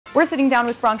We're sitting down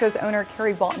with Broncos owner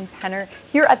Carrie Walton Penner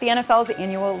here at the NFL's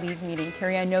annual league meeting.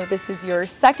 Carrie, I know this is your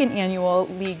second annual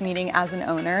league meeting as an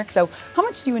owner, so how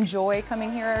much do you enjoy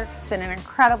coming here? It's been an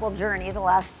incredible journey the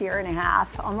last year and a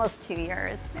half, almost 2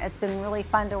 years. It's been really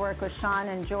fun to work with Sean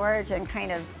and George and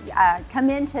kind of come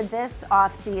into this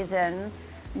off season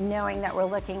knowing that we're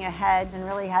looking ahead and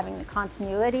really having the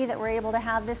continuity that we're able to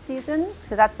have this season.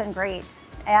 So that's been great.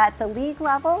 At the league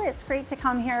level, it's great to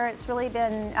come here. It's really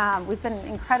been, we've been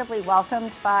incredibly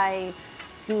welcomed by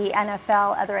the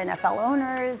NFL, other NFL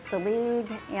owners, the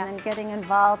league, and getting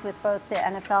involved with both the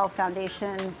NFL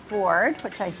Foundation Board,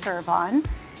 which I serve on,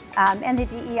 and the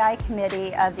DEI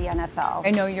committee of the NFL. I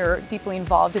know you're deeply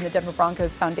involved in the Denver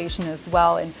Broncos Foundation as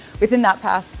well, and within the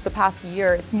past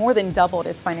year, it's more than doubled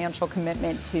its financial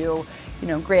commitment to,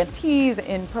 grantees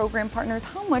and program partners.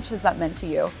 How much has that meant to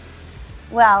you?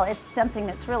 Well, it's something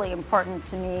that's really important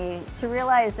to me to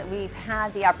realize that we've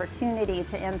had the opportunity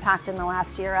to impact in the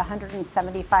last year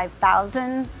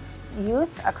 175,000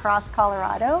 youth across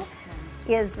Colorado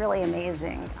is really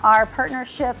amazing. Our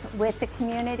partnership with the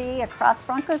community across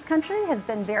Broncos country has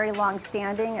been very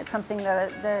long-standing. It's something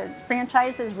the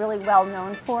franchise is really well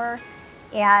known for.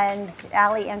 And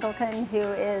Allie Engelken, who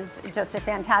is just a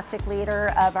fantastic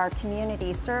leader of our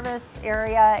community service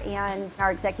area and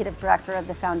our executive director of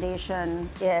the foundation,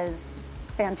 is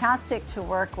fantastic to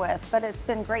work with. But it's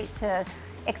been great to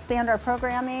expand our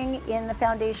programming in the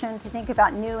foundation, to think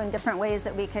about new and different ways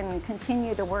that we can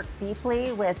continue to work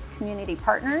deeply with community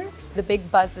partners. The big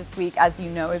buzz this week, as you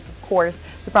know, is of course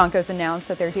the Broncos announced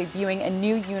that they're debuting a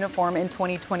new uniform in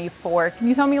 2024. Can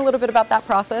you tell me a little bit about that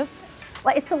process?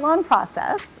 Well, it's a long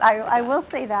process, I will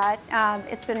say that.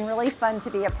 It's been really fun to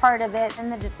be a part of it,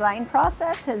 and the design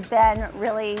process has been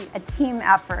really a team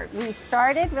effort. We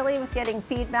started really with getting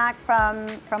feedback from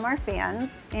our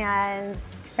fans and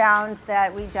found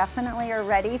that we definitely are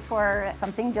ready for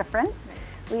something different.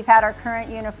 We've had our current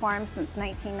uniform since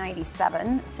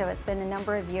 1997, so it's been a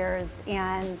number of years,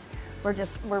 and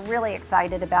we're really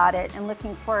excited about it and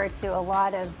looking forward to a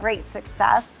lot of great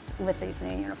success with these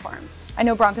new uniforms. I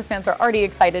know Broncos fans are already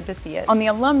excited to see it. On the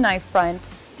alumni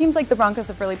front, it seems like the Broncos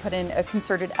have really put in a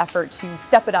concerted effort to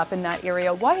step it up in that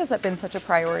area. Why has that been such a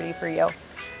priority for you?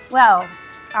 Well,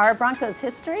 our Broncos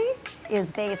history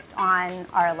is based on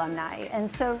our alumni. And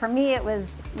so for me, it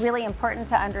was really important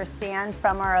to understand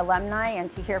from our alumni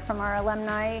and to hear from our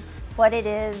alumni what it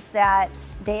is that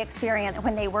they experienced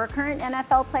when they were current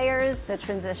NFL players, the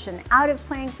transition out of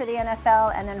playing for the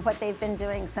NFL, and then what they've been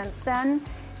doing since then,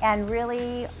 and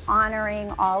really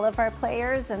honoring all of our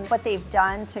players and what they've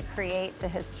done to create the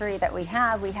history that we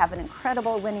have. We have an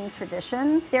incredible winning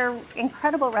tradition. They're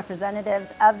incredible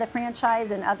representatives of the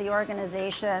franchise and of the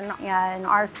organization, and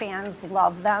our fans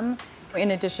love them.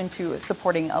 In addition to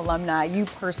supporting alumni, you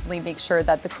personally make sure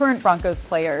that the current Broncos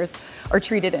players are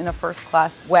treated in a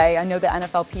first-class way. I know the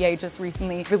NFLPA just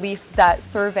recently released that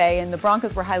survey, and the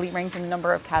Broncos were highly ranked in a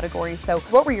number of categories. So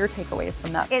what were your takeaways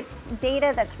from that? It's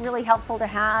data that's really helpful to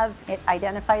have. It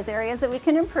identifies areas that we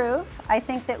can improve. I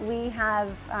think that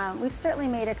we've certainly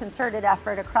made a concerted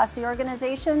effort across the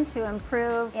organization to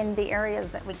improve in the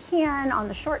areas that we can on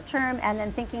the short term, and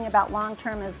then thinking about long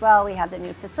term as well. We have the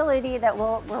new facility that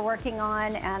we're working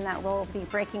on and that we'll be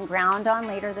breaking ground on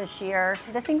later this year.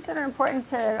 The things that are important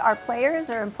to our players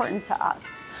are important to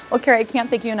us. Well, Carrie, I can't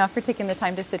thank you enough for taking the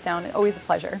time to sit down. Always a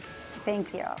pleasure.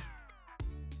 Thank you.